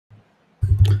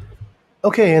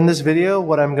Okay, in this video,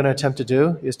 what I'm going to attempt to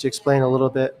do is to explain a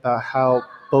little bit about how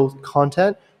both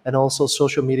content and also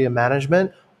social media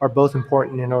management are both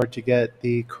important in order to get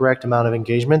the correct amount of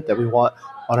engagement that we want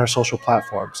on our social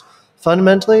platforms.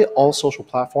 Fundamentally, all social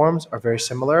platforms are very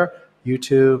similar.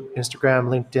 YouTube, Instagram,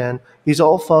 LinkedIn, these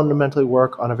all fundamentally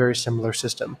work on a very similar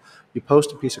system. You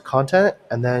post a piece of content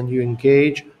and then you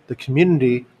engage the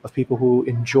community of people who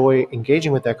enjoy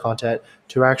engaging with that content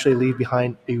to actually leave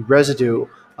behind a residue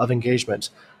of engagement,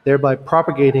 thereby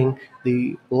propagating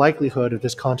the likelihood of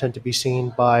this content to be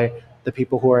seen by the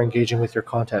people who are engaging with your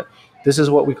content. This is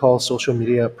what we call social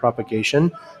media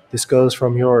propagation. This goes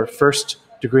from your first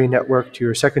degree network to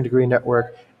your second degree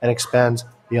network and expands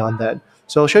beyond that.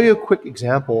 So I'll show you a quick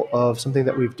example of something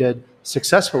that we've did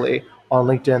successfully on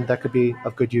LinkedIn that could be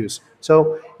of good use.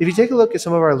 So if you take a look at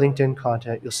some of our LinkedIn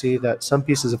content, you'll see that some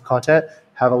pieces of content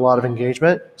have a lot of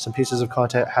engagement, some pieces of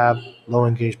content have low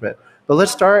engagement. But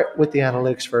let's start with the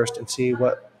analytics first and see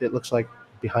what it looks like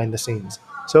behind the scenes.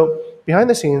 So behind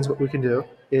the scenes, what we can do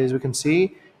is we can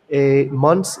see a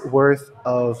month's worth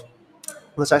of,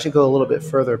 let's actually go a little bit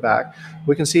further back.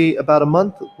 We can see about a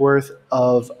month worth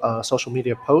of social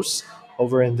media posts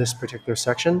over in this particular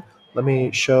section. Let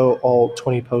me show all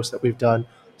 20 posts that we've done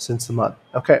since the month.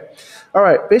 Okay. All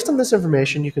right. Based on this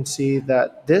information, you can see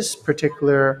that this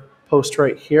particular post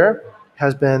right here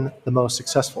has been the most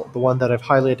successful, the one that I've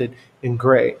highlighted in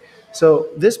gray. So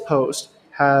this post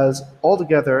has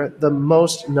altogether the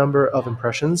most number of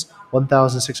impressions,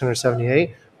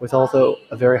 1,678, with also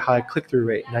a very high click-through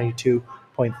rate,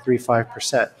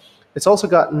 92.35%. It's also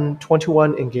gotten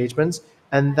 21 engagements,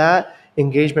 and that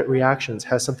engagement reactions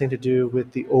has something to do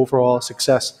with the overall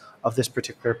success of this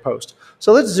particular post.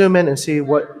 So let's zoom in and see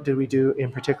what did we do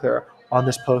in particular on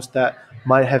this post that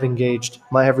might have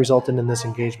resulted in this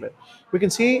engagement. We can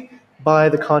see by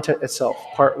the content itself,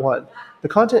 part one. The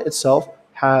content itself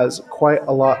has quite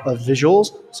a lot of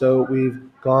visuals. So we've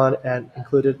gone and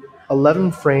included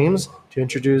 11 frames to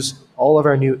introduce all of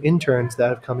our new interns that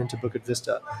have come into Bukit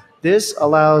Vista. This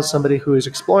allows somebody who is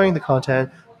exploring the content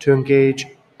to engage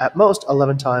at most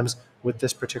 11 times with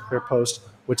this particular post,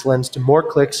 which lends to more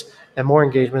clicks and more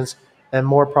engagements and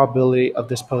more probability of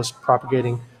this post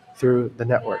propagating through the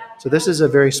network. So this is a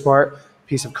very smart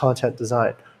piece of content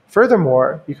design.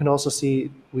 Furthermore, you can also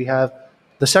see we have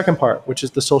the second part, which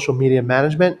is the social media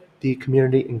management, the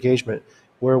community engagement,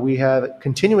 where we have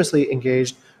continuously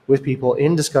engaged with people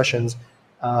in discussions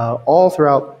all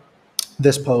throughout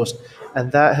this post.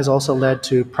 And that has also led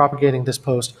to propagating this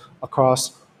post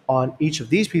across on each of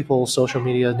these people's social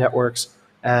media networks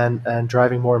and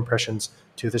driving more impressions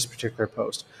to this particular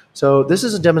post. So this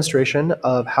is a demonstration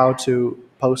of how to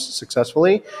post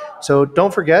successfully. So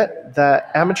don't forget that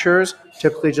amateurs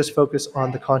typically just focus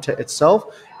on the content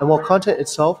itself. And while content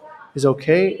itself is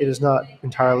okay, it is not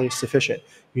entirely sufficient.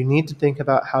 You need to think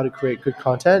about how to create good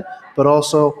content, but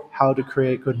also how to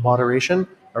create good moderation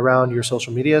around your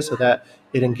social media so that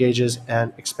it engages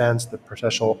and expands the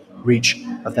potential reach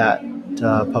of that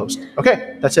post.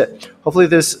 Okay, that's it. Hopefully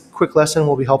this quick lesson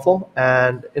will be helpful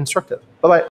and instructive. Bye-bye.